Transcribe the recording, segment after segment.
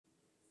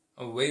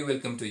A very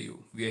welcome to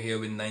you. We are here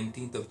with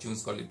 19th of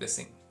June's Godly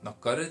Blessing. Now,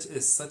 courage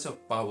is such a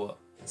power,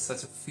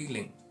 such a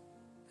feeling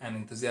and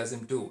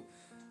enthusiasm too,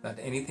 that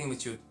anything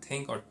which you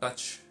think or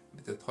touch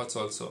with your thoughts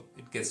also,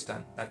 it gets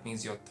done. That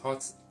means your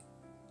thoughts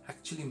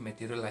actually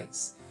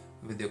materialize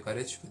with your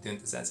courage, with your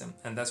enthusiasm.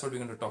 And that's what we're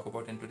going to talk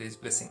about in today's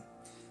blessing.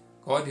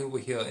 God over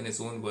here in his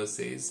own verse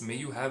says, "May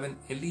you have an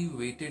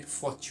elevated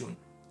fortune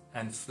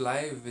and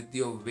fly with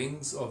your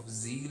wings of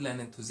zeal and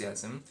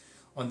enthusiasm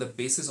on the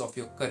basis of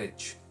your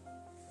courage.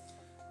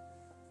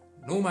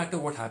 No matter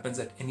what happens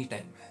at any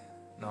time."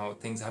 Now,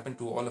 things happen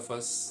to all of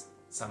us,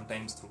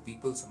 sometimes through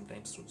people,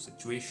 sometimes through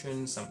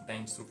situations,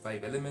 sometimes through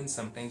 5 elements,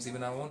 sometimes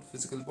even our own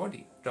physical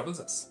body troubles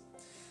us.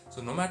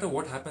 So no matter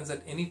what happens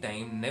at any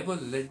time, never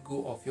let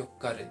go of your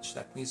courage.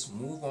 That means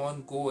move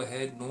on, go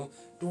ahead. No,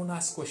 don't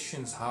ask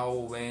questions how,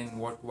 when,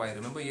 what, why.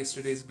 Remember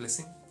yesterday's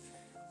blessing?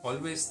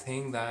 Always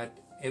think that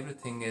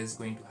everything is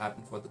going to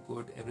happen for the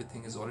good.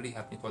 Everything is already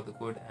happening for the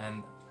good,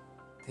 and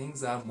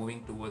things are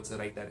moving towards the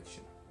right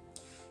direction.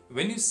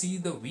 When you see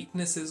the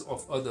weaknesses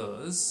of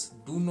others,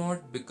 do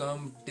not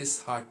become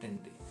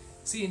disheartened.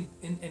 See,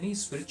 in any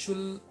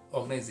spiritual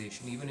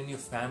organization, even in your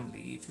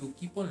family, if you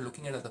keep on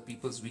looking at other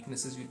people's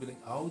weaknesses, you'll be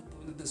like, how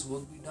will this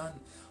work be done?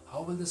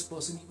 How will this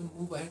person even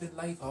move ahead in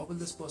life? How will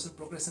this person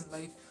progress in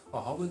life?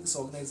 Or how will this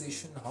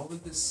organization, how will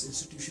this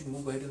institution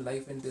move ahead in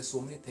life? And there's so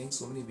many things,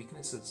 so many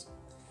weaknesses.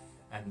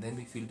 And then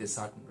we feel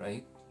disheartened,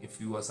 right? If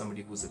you are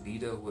somebody who's a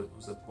leader,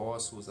 who's a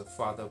boss, who's a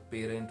father,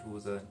 parent,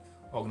 who's an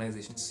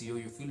organization CEO,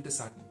 you feel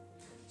disheartened.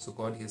 So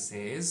God here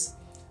says,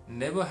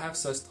 never have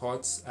such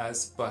thoughts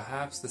as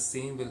perhaps the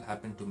same will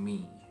happen to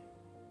me.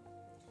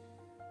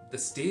 The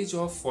stage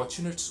of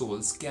fortunate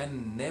souls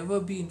can never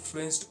be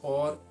influenced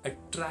or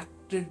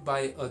attracted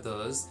by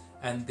others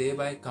and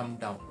thereby come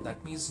down.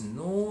 That means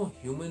no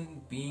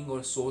human being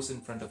or source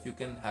in front of you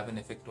can have an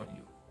effect on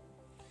you,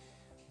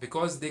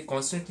 because they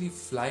constantly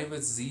fly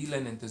with zeal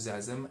and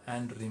enthusiasm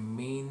and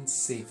remain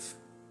safe.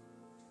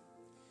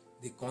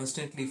 They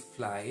constantly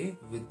fly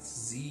with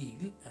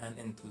zeal and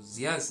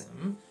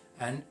enthusiasm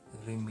and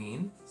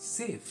remain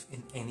safe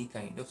in any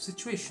kind of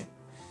situation.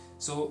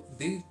 So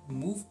they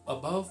move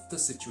above the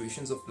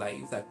situations of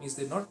life. That means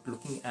they're not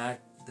looking at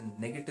the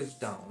negatives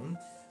down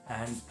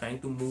and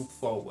trying to move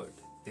forward.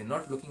 They're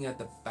not looking at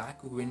the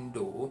back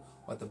window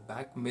or the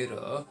back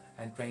mirror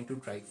and trying to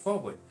drive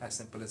forward. As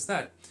simple as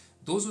that.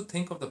 Those who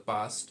think of the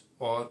past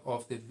or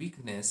of their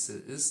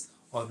weaknesses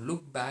or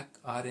look back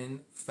are in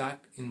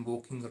fact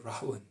invoking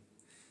Ravan.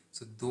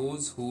 So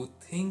those who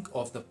think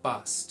of the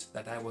past,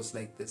 that I was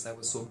like this, I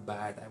was so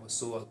bad, I was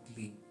so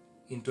ugly,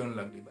 internal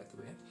ugly by the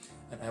way,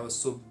 and I was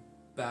so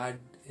bad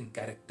in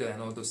character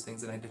and all those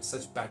things, and I did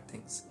such bad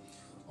things.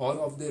 All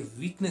of their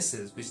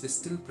weaknesses, which they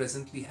still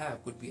presently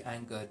have, could be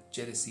anger,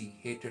 jealousy,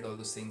 hatred, all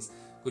those things,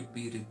 could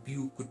be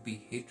rebuke, could be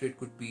hatred,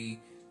 could be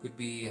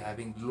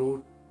having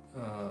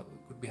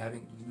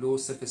low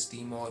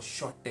self-esteem or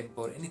short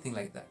temper, or anything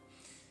like that.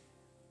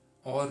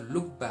 Or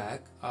look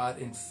back are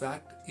in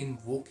fact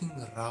invoking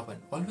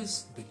Ravan.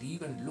 Always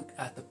believe and look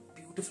at the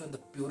beautiful and the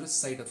purest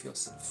side of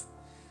yourself.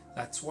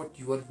 That's what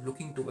you are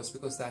looking towards,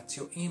 because that's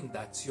your aim,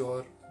 that's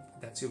your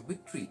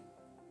victory.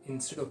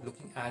 Instead of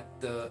looking at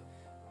the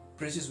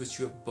bridges which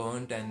you have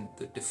burned and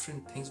the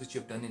different things which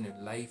you have done in your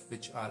life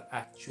which are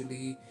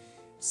actually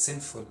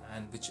sinful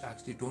and which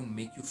actually don't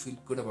make you feel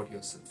good about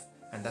yourself.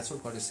 And that's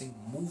what God is saying.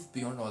 Move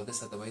beyond all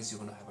this, otherwise you're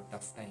going to have a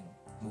tough time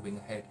moving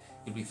ahead.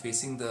 You'll be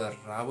facing the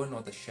Ravan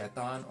or the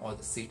Shaitan or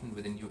the Satan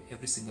within you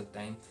every single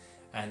time,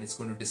 and it's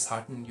going to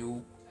dishearten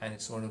you and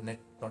it's going to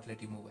not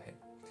let you move ahead.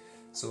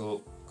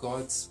 So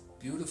God's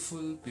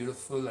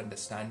beautiful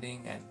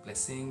understanding and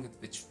blessing with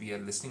which we are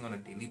listening on a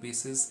daily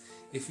basis.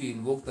 If we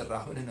invoke the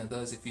Ravan in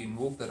others, if we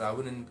invoke the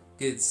Ravan in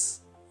kids,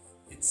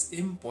 it's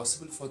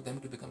impossible for them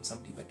to become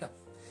somebody better.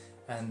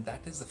 And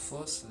that is the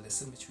first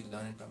lesson which we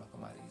learn in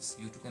brahmakumaris.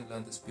 You too can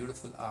learn this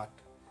beautiful art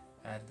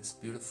and this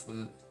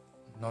beautiful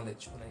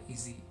knowledge on an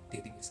easy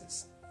daily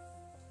basis.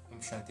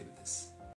 Omshanti with this.